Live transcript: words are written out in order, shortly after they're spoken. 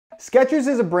Skechers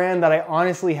is a brand that I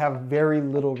honestly have very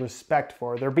little respect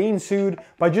for. They're being sued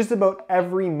by just about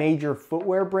every major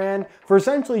footwear brand for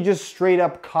essentially just straight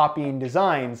up copying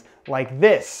designs like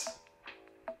this,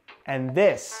 and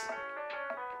this,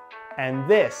 and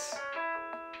this,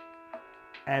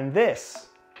 and this.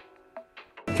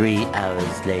 3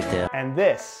 hours later. And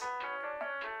this,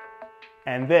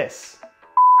 and this.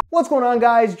 What's going on,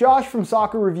 guys? Josh from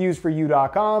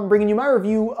soccerreviewsforyou.com bringing you my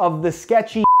review of the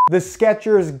Skechers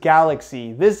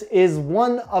Galaxy. This is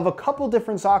one of a couple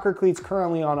different soccer cleats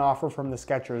currently on offer from the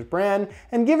Skechers brand,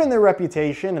 and given their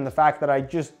reputation and the fact that I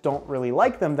just don't really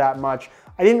like them that much,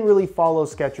 I didn't really follow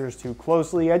Skechers too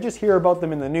closely. I just hear about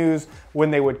them in the news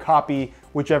when they would copy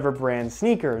whichever brand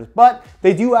sneakers. But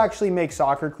they do actually make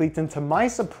soccer cleats, and to my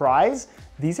surprise,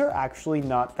 these are actually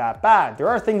not that bad. There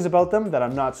are things about them that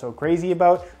I'm not so crazy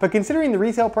about, but considering the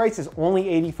retail price is only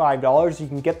 $85, you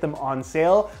can get them on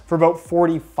sale for about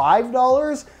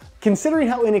 $45. Considering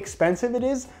how inexpensive it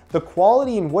is, the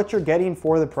quality and what you're getting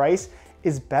for the price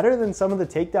is better than some of the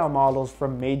takedown models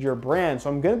from major brands.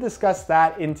 So I'm gonna discuss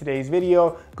that in today's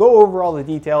video, go over all the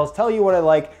details, tell you what I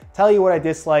like, tell you what I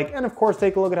dislike, and of course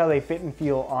take a look at how they fit and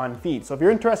feel on feet. So if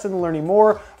you're interested in learning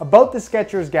more about the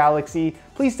Skechers Galaxy,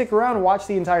 please stick around and watch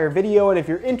the entire video. And if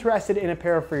you're interested in a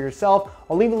pair for yourself,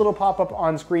 I'll leave a little pop-up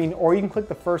on screen, or you can click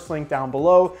the first link down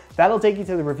below. That'll take you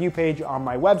to the review page on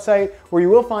my website, where you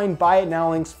will find buy it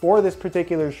now links for this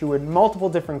particular shoe in multiple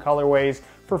different colorways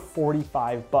for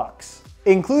 45 bucks.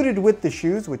 Included with the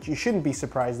shoes, which you shouldn't be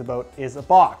surprised about, is a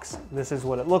box. This is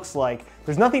what it looks like.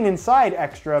 There's nothing inside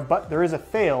extra, but there is a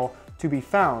fail to be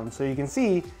found. So you can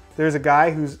see there's a guy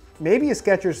who's maybe a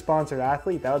Skechers sponsored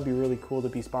athlete. That would be really cool to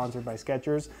be sponsored by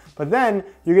Skechers. But then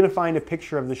you're gonna find a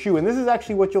picture of the shoe. And this is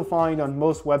actually what you'll find on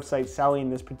most websites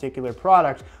selling this particular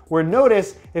product, where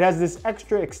notice it has this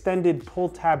extra extended pull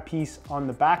tab piece on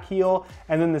the back heel,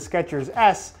 and then the Skechers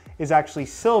S is actually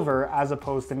silver as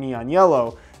opposed to neon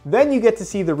yellow. Then you get to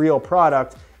see the real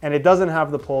product, and it doesn't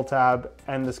have the pull tab,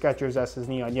 and the Skechers S is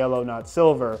neon yellow, not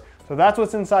silver. So that's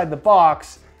what's inside the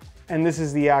box, and this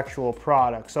is the actual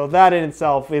product. So that in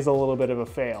itself is a little bit of a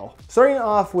fail. Starting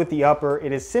off with the upper,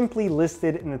 it is simply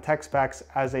listed in the tech specs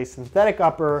as a synthetic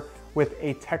upper with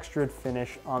a textured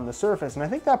finish on the surface. And I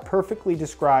think that perfectly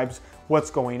describes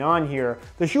what's going on here.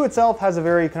 The shoe itself has a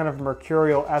very kind of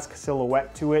mercurial-esque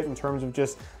silhouette to it in terms of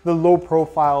just the low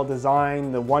profile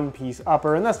design, the one-piece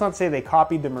upper. And that's not to say they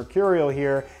copied the mercurial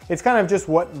here. It's kind of just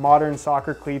what modern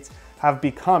soccer cleats have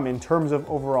become in terms of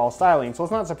overall styling. So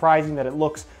it's not surprising that it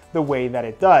looks the way that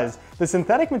it does. The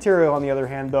synthetic material, on the other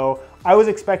hand, though, I was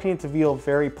expecting it to feel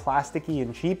very plasticky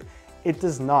and cheap. It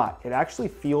does not. It actually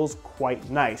feels quite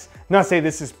nice. Not to say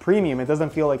this is premium, it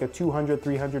doesn't feel like a $200,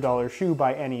 $300 shoe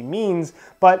by any means,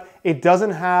 but it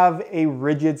doesn't have a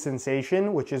rigid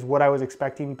sensation, which is what I was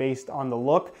expecting based on the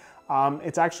look.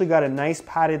 It's actually got a nice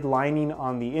padded lining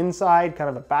on the inside, kind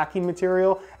of a backing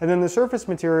material. And then the surface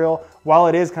material, while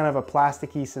it is kind of a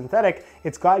plasticky synthetic,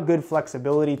 it's got good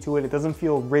flexibility to it. It doesn't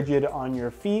feel rigid on your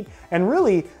feet. And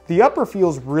really, the upper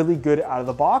feels really good out of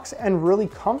the box and really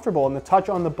comfortable. And the touch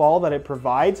on the ball that it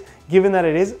provides, given that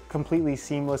it is completely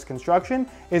seamless construction,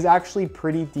 is actually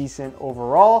pretty decent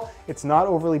overall. It's not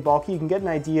overly bulky. You can get an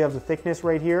idea of the thickness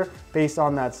right here based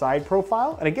on that side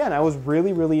profile. And again, I was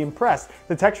really, really impressed.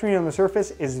 The texturing on the surface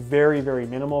is very, very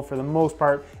minimal. For the most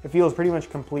part, it feels pretty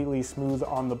much completely smooth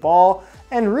on the ball.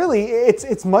 And really,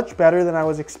 it's much better than I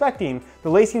was expecting. The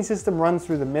lacing system runs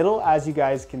through the middle, as you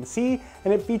guys can see,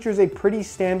 and it features a pretty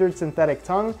standard synthetic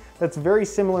tongue that's very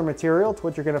similar material to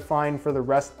what you're gonna find for the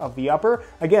rest of the upper.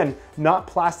 Again, not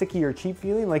plasticky or cheap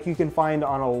feeling like you can find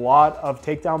on a lot of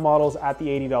takedown models at the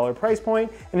 $80 price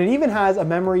point. And it even has a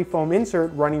memory foam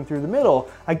insert running through the middle.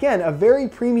 Again, a very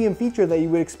premium feature that you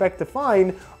would expect to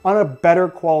find on a better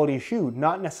quality shoe,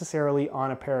 not necessarily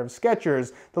on a pair of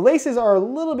Skechers. The laces are a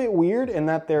little bit weird in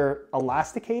that they're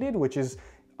elasticated, which is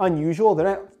unusual.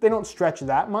 They don't stretch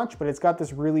that much, but it's got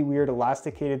this really weird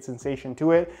elasticated sensation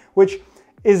to it, which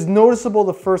is noticeable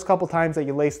the first couple times that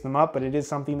you lace them up, but it is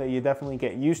something that you definitely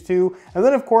get used to. And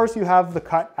then of course you have the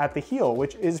cut at the heel,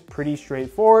 which is pretty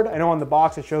straightforward. I know on the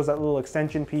box it shows that little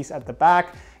extension piece at the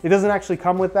back. It doesn't actually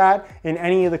come with that in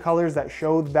any of the colors that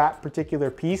showed that particular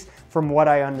piece from what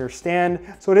I understand.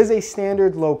 So it is a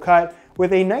standard low cut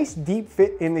with a nice deep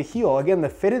fit in the heel. Again, the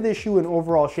fit of this shoe and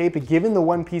overall shape, given the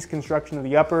one-piece construction of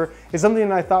the upper, is something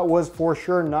that I thought was for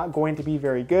sure not going to be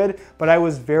very good, but I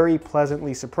was very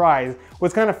pleasantly surprised.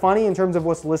 What's kind of funny in terms of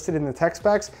what's listed in the tech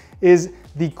specs is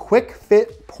the quick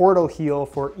fit portal heel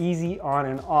for easy on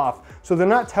and off. So they're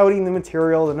not touting the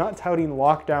material, they're not touting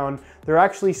lockdown, they're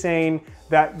actually saying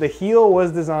that the heel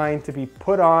was designed to be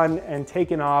put on and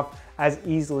taken off as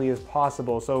easily as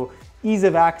possible. So ease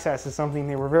of access is something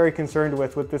they were very concerned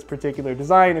with this particular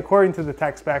design, according to the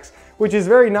tech specs, which is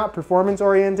very not performance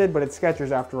oriented, but it's Skechers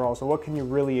after all, so what can you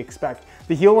really expect?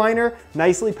 The heel liner,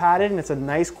 nicely padded, and it's a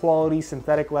nice quality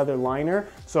synthetic leather liner.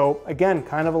 So again,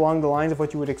 kind of along the lines of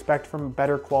what you would expect from a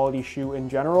better quality shoe in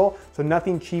general. So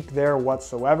nothing cheap there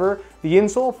whatsoever. The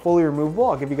insole, fully removable.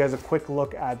 I'll give you guys a quick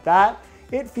look at that.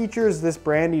 It features this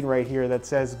branding right here that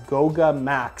says Goga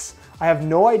Max. I have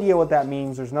no idea what that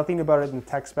means. There's nothing about it in the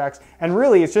tech specs. And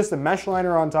really, it's just a mesh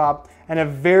liner on top and a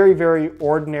very, very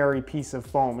ordinary piece of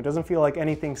foam. It doesn't feel like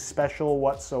anything special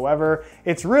whatsoever.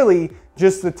 It's really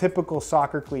just the typical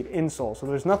soccer cleat insole. So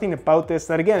there's nothing about this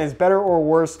that, again, is better or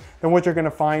worse than what you're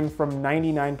gonna find from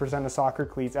 99% of soccer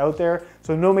cleats out there.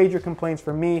 So no major complaints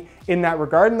from me in that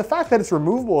regard. And the fact that it's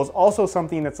removable is also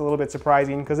something that's a little bit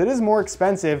surprising, because it is more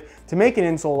expensive to make an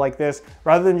insole like this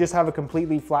rather than just have a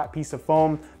completely flat piece of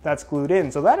foam that's glued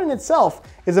in. So that in itself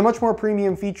is a much more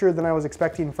premium feature than I was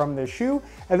expecting from this shoe.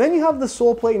 And then you have the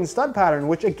sole plate and stud pattern,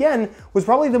 which again was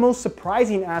probably the most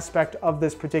surprising aspect of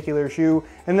this particular shoe,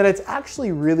 and that it's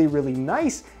actually really, really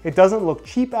nice. It doesn't look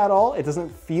cheap at all. It doesn't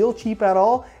feel cheap at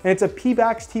all. And it's a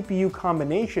Pebax TPU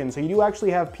combination. So you do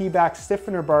actually have Pebax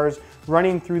stiffener bars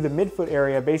running through the midfoot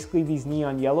area, basically these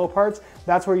neon yellow parts.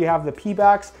 That's where you have the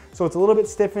Pebax. So it's a little bit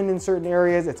stiffened in certain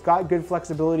areas. It's got good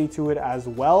flexibility to it as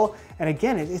well. And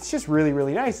again, it's just really,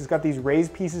 really nice. It's got these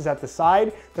raised pieces at the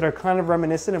side that are kind of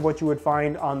reminiscent of what you would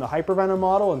find on the Hypervenom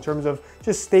model in terms of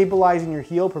just stabilizing your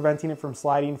heel, preventing it from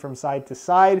sliding from side to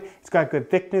side. It's got good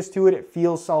thickness to it. It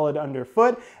feels solid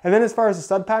underfoot. And then as far as the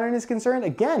stud pattern is concerned,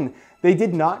 again, they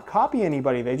did not copy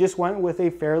anybody. They just went with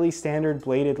a fairly standard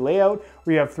bladed layout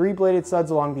where you have 3 bladed studs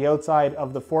along the outside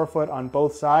of the forefoot on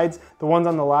both sides. The ones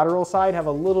on the lateral side have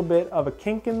a little bit of a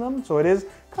kink in them, so it is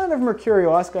kind of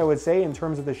Mercurial-esque, I would say, in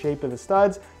terms of the shape of the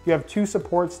studs. You have 2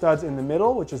 support studs in the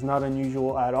middle, which is not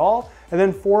unusual at all, and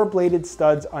then 4 bladed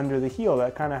studs under the heel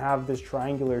that kind of have this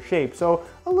triangular shape. So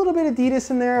a little bit of Adidas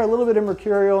in there, a little bit of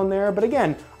Mercurial in there, but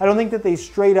again, I don't think that they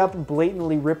straight up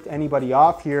blatantly ripped anybody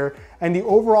off here, and the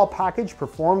overall package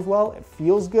performs well, it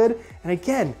feels good, and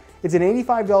again, it's an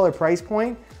 $85 price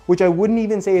point, which I wouldn't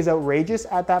even say is outrageous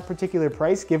at that particular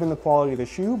price given the quality of the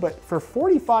shoe, but for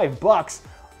 45 bucks,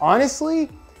 honestly,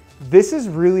 this is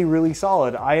really, really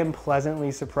solid. I am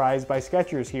pleasantly surprised by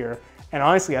Skechers here, and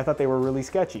honestly, I thought they were really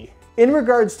sketchy. In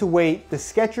regards to weight, the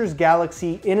Skechers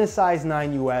Galaxy in a size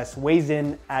 9 US weighs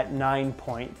in at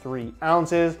 9.3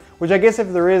 ounces, which I guess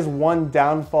if there is one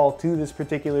downfall to this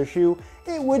particular shoe,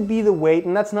 it would be the weight.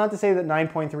 And that's not to say that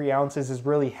 9.3 ounces is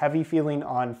really heavy feeling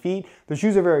on feet. The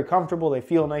shoes are very comfortable. They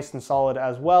feel nice and solid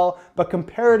as well. But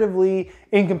comparatively,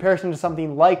 in comparison to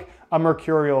something like a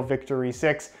Mercurial Victory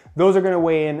 6, those are going to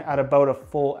weigh in at about a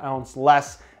full ounce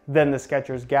less than the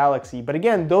Skechers Galaxy. But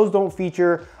again, those don't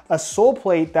feature a sole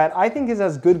plate that I think is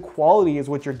as good quality as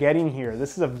what you're getting here.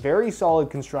 This is a very solid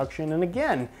construction, and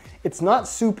again, it's not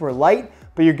super light,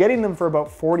 but you're getting them for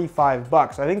about 45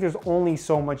 bucks. I think there's only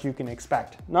so much you can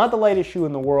expect. Not the lightest shoe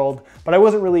in the world, but I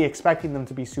wasn't really expecting them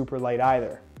to be super light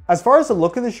either. As far as the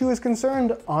look of the shoe is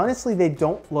concerned, honestly, they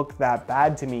don't look that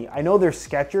bad to me. I know they're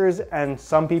Skechers, and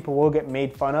some people will get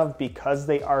made fun of because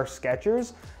they are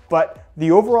Skechers, but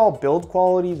the overall build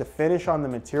quality, the finish on the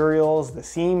materials, the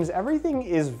seams, everything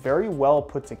is very well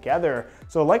put together.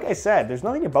 So like I said, there's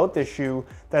nothing about this shoe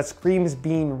that screams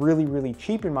being really, really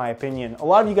cheap in my opinion. A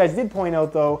lot of you guys did point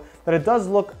out though, that it does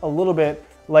look a little bit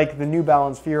like the New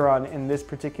Balance Furon in this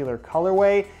particular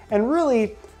colorway. And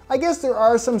really, I guess there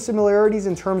are some similarities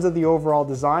in terms of the overall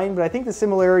design, but I think the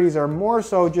similarities are more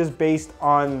so just based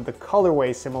on the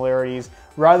colorway similarities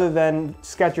rather than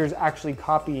Skechers actually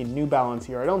copying New Balance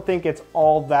here. I don't think it's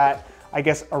all that, I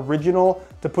guess, original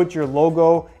to put your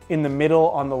logo in the middle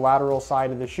on the lateral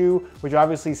side of the shoe, which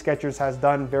obviously Skechers has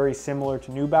done very similar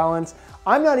to New Balance.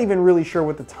 I'm not even really sure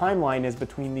what the timeline is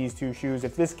between these two shoes.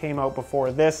 If this came out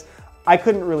before this, I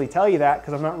couldn't really tell you that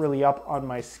because I'm not really up on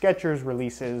my Skechers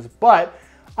releases, but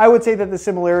I would say that the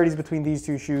similarities between these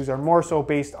two shoes are more so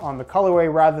based on the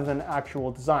colorway rather than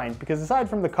actual design, because aside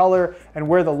from the color and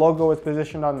where the logo is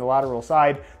positioned on the lateral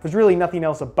side, there's really nothing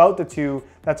else about the two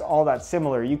that's all that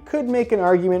similar. You could make an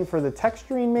argument for the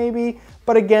texturing maybe,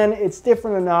 but again, it's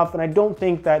different enough, and I don't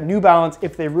think that New Balance,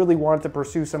 if they really wanted to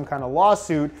pursue some kind of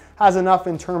lawsuit, has enough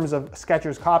in terms of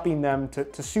Skechers copying them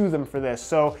to sue them for this.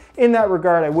 So in that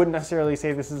regard, I wouldn't necessarily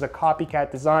say this is a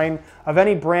copycat design of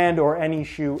any brand or any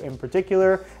shoe in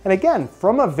particular. And again,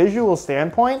 from a visual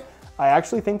standpoint, I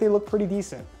actually think they look pretty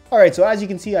decent. All right, so as you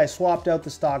can see, I swapped out the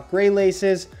stock gray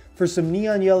laces for some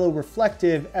neon yellow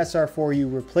reflective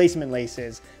SR4U replacement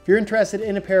laces. If you're interested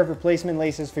in a pair of replacement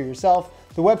laces for yourself,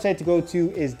 the website to go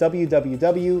to is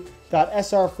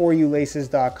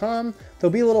www.sr4ulaces.com.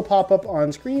 There'll be a little pop-up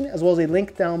on screen as well as a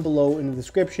link down below in the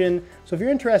description. So if you're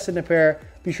interested in a pair,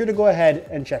 be sure to go ahead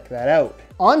and check that out.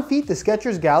 On feet, the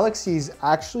Skechers Galaxies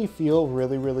actually feel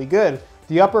really, really good.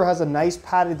 The upper has a nice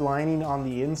padded lining on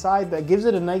the inside that gives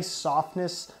it a nice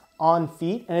softness on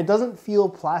feet, and it doesn't feel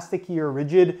plasticky or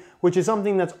rigid, which is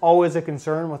something that's always a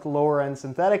concern with lower end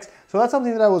synthetics. So that's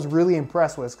something that I was really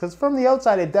impressed with, because from the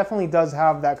outside it definitely does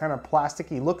have that kind of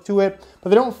plasticky look to it, but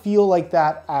they don't feel like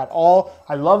that at all.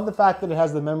 I love the fact that it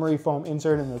has the memory foam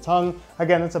insert in the tongue.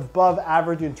 Again, it's above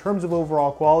average in terms of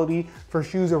overall quality for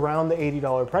shoes around the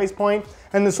 $80 price point.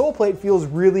 And the sole plate feels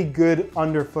really good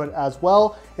underfoot as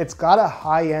well. It's got a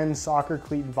high-end soccer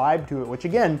cleat vibe to it, which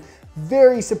again,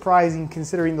 very surprising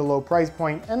considering the low price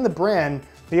point and the brand.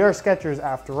 They are Skechers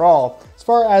after all. As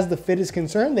far as the fit is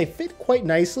concerned, they fit quite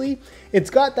nicely. It's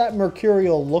got that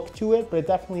mercurial look to it, but it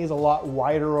definitely is a lot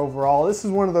wider overall. This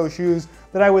is one of those shoes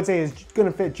that I would say is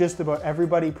gonna fit just about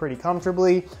everybody pretty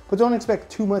comfortably, but don't expect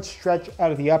too much stretch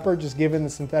out of the upper, just given the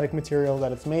synthetic material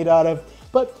that it's made out of.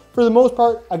 But for the most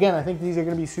part, again, I think these are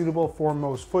gonna be suitable for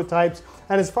most foot types.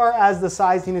 And as far as the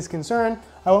sizing is concerned,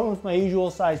 I went with my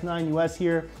usual size 9 US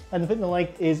here, and the fit and the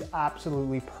length is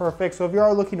absolutely perfect. So if you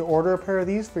are looking to order a pair of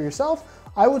these for yourself,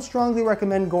 I would strongly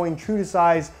recommend going true to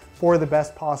size for the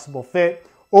best possible fit.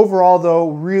 Overall though,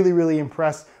 really, really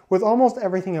impressed with almost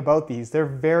everything about these. They're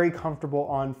very comfortable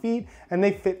on feet and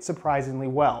they fit surprisingly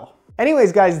well.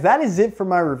 Anyways guys, that is it for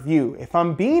my review. If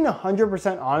I'm being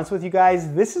 100% honest with you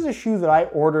guys, this is a shoe that I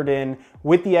ordered in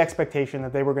with the expectation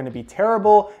that they were gonna be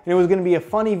terrible and it was gonna be a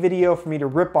funny video for me to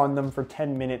rip on them for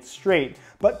 10 minutes straight.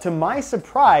 But to my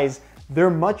surprise, they're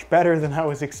much better than I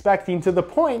was expecting, to the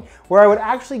point where I would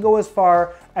actually go as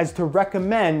far as to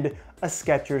recommend a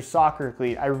Skechers soccer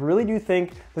cleat. I really do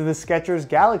think that the Skechers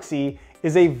Galaxy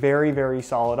is a very, very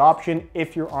solid option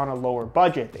if you're on a lower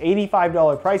budget. The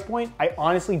 $85 price point, I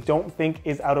honestly don't think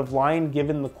is out of line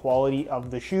given the quality of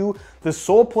the shoe. The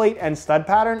sole plate and stud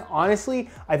pattern, honestly,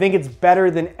 I think it's better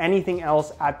than anything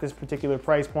else at this particular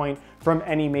price point from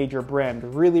any major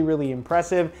brand. Really, really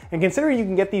impressive. And considering you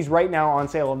can get these right now on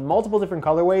sale in multiple different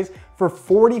colorways for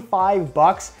 45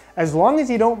 bucks, as long as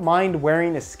you don't mind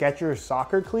wearing a Skechers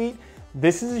soccer cleat,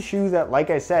 this is a shoe that, like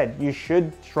I said, you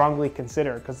should strongly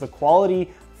consider because the quality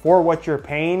for what you're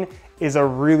paying is a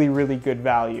really, really good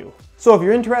value. So if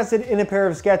you're interested in a pair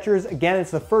of Skechers, again,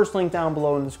 it's the first link down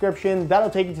below in the description.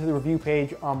 That'll take you to the review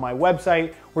page on my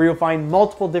website where you'll find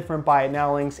multiple different buy it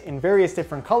now links in various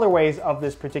different colorways of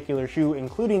this particular shoe,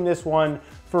 including this one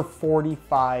for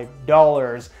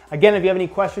 $45. Again, if you have any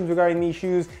questions regarding these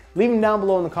shoes, leave them down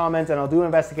below in the comments and I'll do my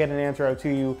best to get an answer out to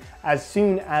you as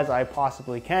soon as I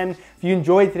possibly can. If you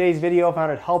enjoyed today's video,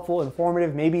 found it helpful,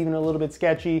 informative, maybe even a little bit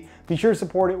sketchy, be sure to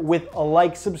support it with a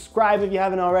like, subscribe if you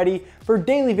haven't already for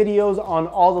daily videos on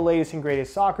all the latest and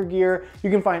greatest soccer gear. You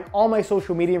can find all my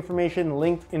social media information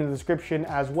linked in the description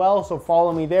as well, so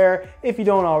follow me there if you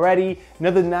don't already. And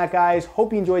other than that guys,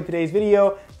 hope you enjoyed today's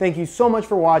video. Thank you so much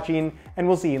for watching and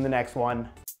we'll see you in the next one.